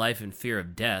your whole life in fear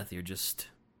of death,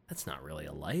 that's not really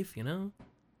a life,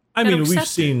 I mean,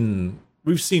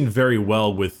 we've seen very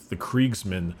well with the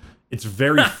Kriegsmen. It's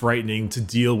very frightening to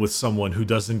deal with someone who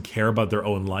doesn't care about their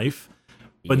own life.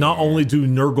 But not only do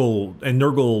Nurgle and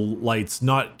Nurgle-lights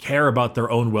not care about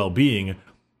their own well-being,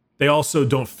 they also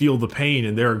don't feel the pain,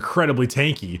 and they're incredibly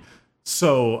tanky.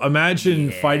 So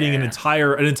imagine fighting an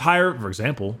entire, for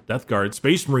example, Death Guard,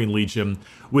 Space Marine Legion,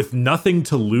 with nothing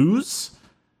to lose,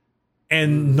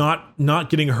 and not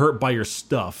getting hurt by your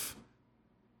stuff.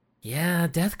 Yeah,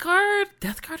 Death Guard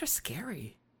are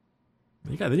scary.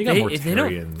 Then you got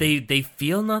Mortarion. They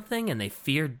feel nothing, and they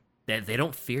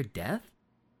don't fear death,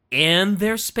 and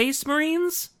they're Space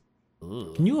Marines.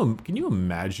 Ugh. Can you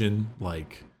imagine,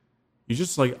 like, you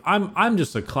just like, I'm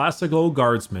just a classic old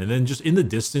guardsman, and then just in the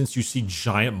distance you see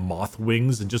giant moth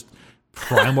wings, and just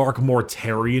Primarch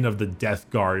Mortarion of the Death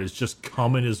Guard is just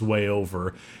coming his way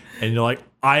over, and you're like,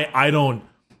 I don't.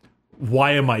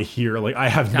 Why am I here? Like, I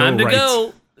have no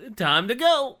right. Time to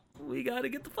go. We gotta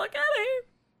get the fuck out of here.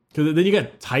 Because then you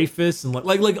got Typhus, and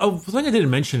like something I didn't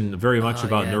mention very much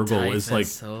about Nurgle Typhus,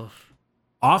 is like,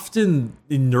 often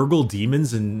in Nurgle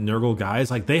demons and Nurgle guys,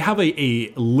 like they have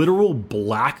a literal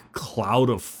black cloud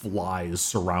of flies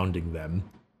surrounding them.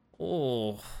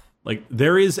 Oh. Like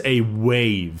there is a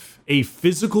wave, a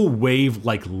physical wave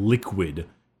like liquid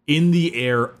in the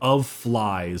air of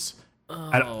flies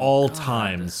at all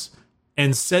times.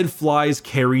 and said flies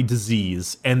carry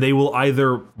disease, and they will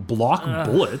either block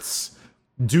bullets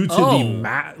due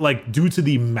to due to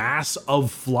the mass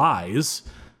of flies,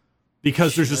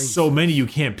 because there's just so many you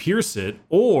can't pierce it,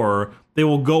 or they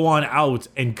will go on out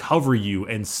and cover you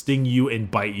and sting you and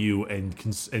bite you and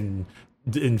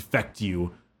infect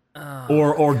you,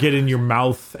 or get in your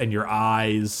mouth and your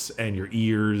eyes and your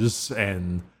ears.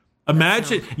 And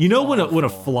imagine, you know, when a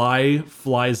fly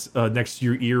flies next to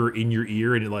your ear or in your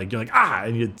ear, and you're like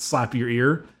and you slap your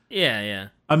ear. Yeah.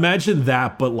 Imagine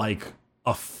that, but like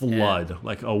a flood,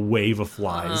 like a wave of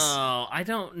flies. Oh, I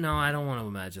don't know. I don't want to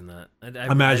imagine that.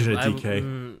 Imagine it,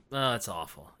 DK. Oh, it's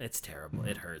awful. It's terrible.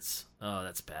 It hurts. Oh,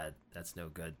 that's bad. That's no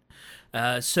good.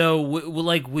 So,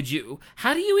 would you?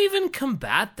 How do you even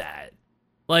combat that?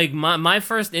 Like, my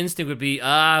first instinct would be,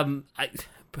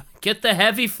 get the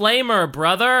heavy flamer,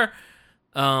 brother.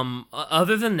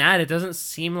 Other than that, it doesn't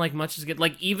seem like much is good.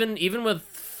 Like, even with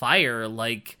fire,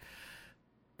 like,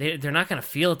 they're not gonna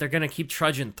feel it. They're gonna keep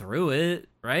trudging through it,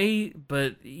 right?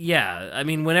 But yeah, I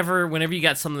mean, whenever you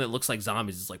got something that looks like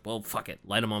zombies, it's like, well, fuck it,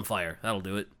 light them on fire. That'll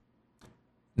do it.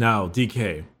 Now,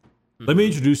 DK, let me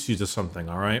introduce you to something.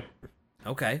 All right?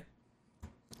 Okay.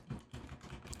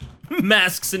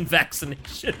 Masks and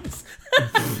vaccinations.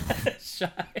 Shy.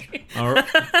 All right.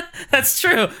 That's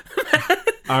true.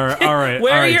 All right.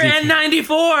 Wear all right, your DK.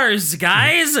 N94s,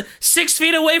 guys. 6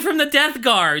 feet away from the death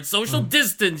guard. Social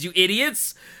distance, you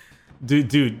idiots.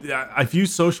 Dude, if you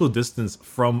social distance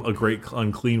from a great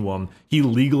unclean one, he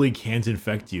legally can't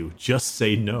infect you. Just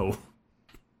say no.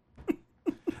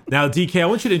 Now, DK, I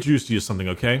want you to introduce you to something,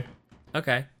 okay?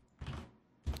 Okay.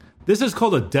 This is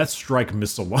called a Death Strike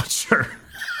missile launcher.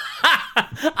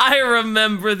 I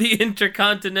remember the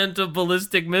intercontinental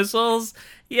ballistic missiles.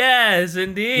 Yes,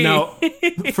 indeed. Now,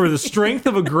 for the strength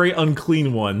of a great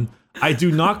unclean one, I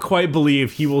do not quite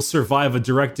believe he will survive a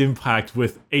direct impact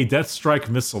with a Death Strike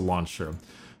missile launcher.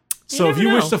 So if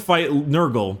you wish to fight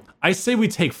Nurgle, I say we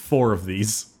take 4 of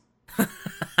these.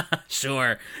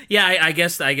 Sure. Yeah, I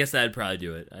guess that'd probably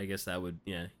do it. I guess that would,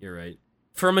 yeah, you're right.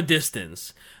 From a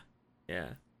distance. Yeah.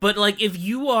 But, like, if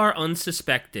you are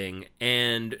unsuspecting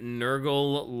and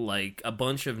Nurgle, like, a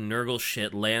bunch of Nurgle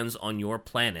shit lands on your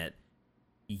planet,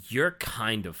 you're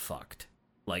kind of fucked.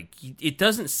 Like, it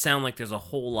doesn't sound like there's a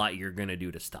whole lot you're gonna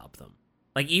do to stop them.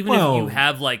 Like, even if you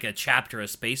have, like, a chapter of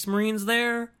Space Marines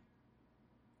there...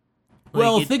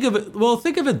 Like, think of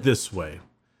it this way.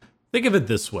 Think of it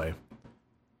this way.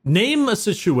 Name a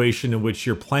situation in which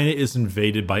your planet is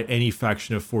invaded by any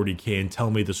faction of 40k and tell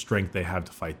me the strength they have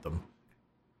to fight them.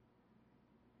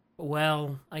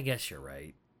 Well, I guess you're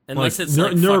right. Unless like, it's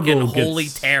like fucking Nurgle Holy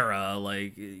gets, Terra,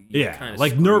 like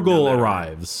like Nurgle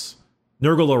arrives.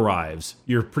 Nurgle arrives.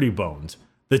 You're pretty boned.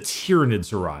 The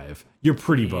Tyranids arrive. You're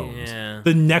pretty boned. Yeah.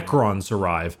 The Necrons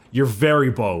arrive. You're very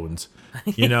boned.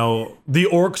 You know, the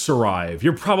Orcs arrive.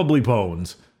 You're probably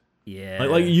boned. Yeah.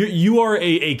 Like you are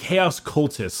a Chaos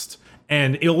cultist,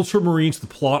 and Ultramarines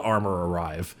with plot armor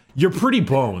arrive. You're pretty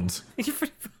boned.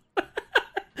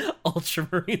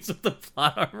 Ultramarines with the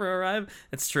plot armor arrive.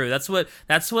 It's true. That's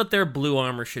what their blue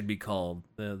armor should be called.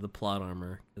 The plot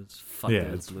armor. It's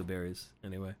those blueberries.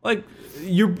 Anyway, like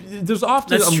there's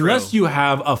often That's unless true. you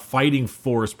have a fighting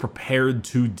force prepared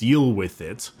to deal with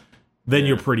it, then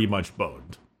you're pretty much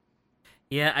boned.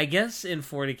 Yeah, I guess in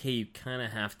 40k you kind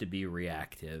of have to be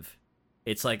reactive.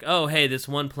 It's like, oh, hey, this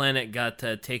one planet got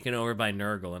taken over by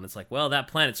Nurgle, and it's like, well, that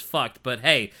planet's fucked, but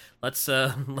hey, let's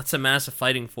amass a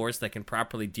fighting force that can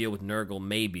properly deal with Nurgle,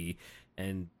 maybe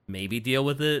deal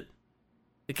with it.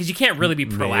 Because you can't really be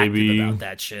proactive about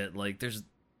that shit. Like, there's...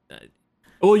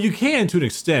 well, you can to an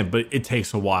extent, but it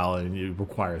takes a while and it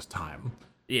requires time.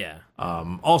 Yeah.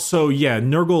 Also,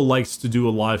 Nurgle likes to do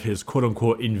a lot of his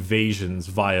quote-unquote invasions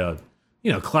via...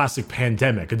 classic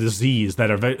pandemic, a disease that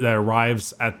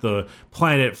arrives at the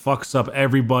planet, fucks up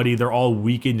everybody, they're all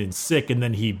weakened and sick, and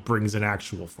then he brings in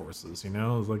actual forces,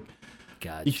 It's like,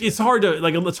 gotcha. It's hard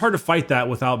to fight that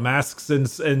without masks and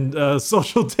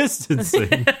social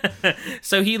distancing.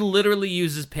 So he literally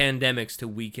uses pandemics to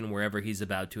weaken wherever he's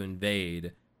about to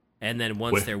invade, and then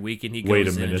once they're weakened, he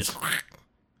goes in and just...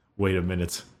 Wait a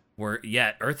minute.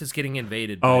 Earth is getting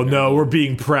invaded. Oh no, we're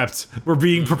being prepped. We're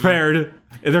being prepared.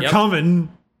 They're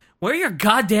coming. Wear your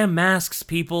goddamn masks,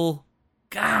 people.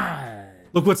 God.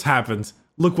 Look what's happened.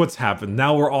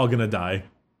 Now we're all gonna die.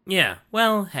 Yeah.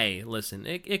 Well, hey, listen.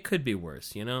 It could be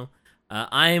worse.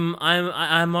 I'm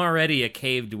already a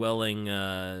cave dwelling.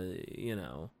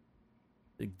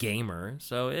 Gamer.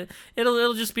 So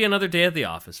it'll just be another day at the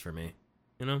office for me.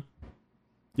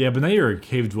 Yeah, but now you're a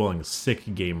cave dwelling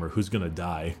sick gamer who's gonna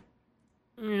die.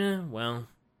 Yeah. Well.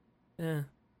 Yeah.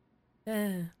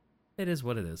 it is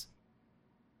what it is.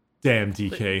 Damn,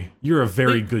 DK. You're a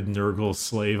very good Nurgle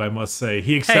slave, I must say.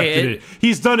 He accepted it.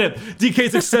 He's done it.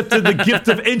 DK's accepted the gift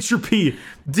of entropy.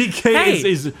 DK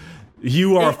is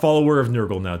you are a follower of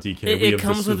Nurgle now, DK. It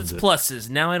comes with its pluses.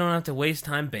 Now I don't have to waste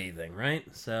time bathing, right?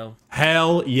 So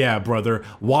hell yeah, brother.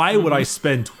 Why would I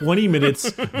spend 20 minutes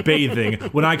bathing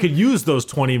when I could use those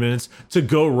 20 minutes to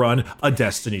go run a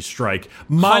Destiny strike?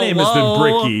 My name has been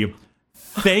Bricky.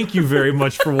 Thank you very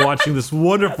much for watching this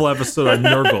wonderful episode on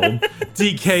Nurgle.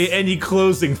 DK, any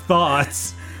closing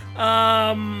thoughts?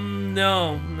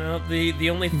 No. The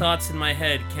only thoughts in my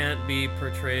head can't be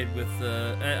portrayed with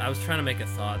the. I was trying to make a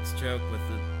thoughts joke with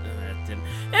the. It didn't.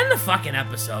 End the fucking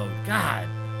episode. God.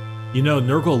 You know,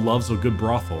 Nurgle loves a good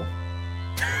brothel.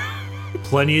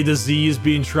 Plenty of disease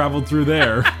being traveled through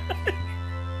there.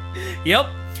 Yep.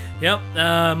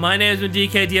 My name's been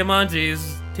DK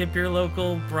Diamantes. Tip your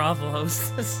local brothel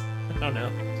hostess. I don't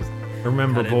know.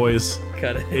 Remember, boys.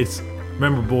 Cut it. It's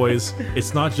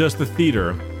not just the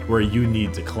theater where you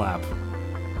need to clap.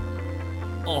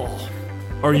 Oh.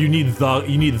 Or you need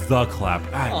the clap.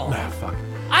 Fuck.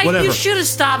 Whatever. You should have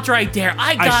stopped right there.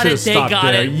 I got it. They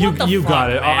got it. You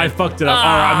got it. Man? I fucked it up.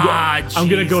 All right, I'm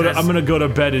gonna go to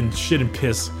bed and shit and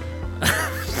piss.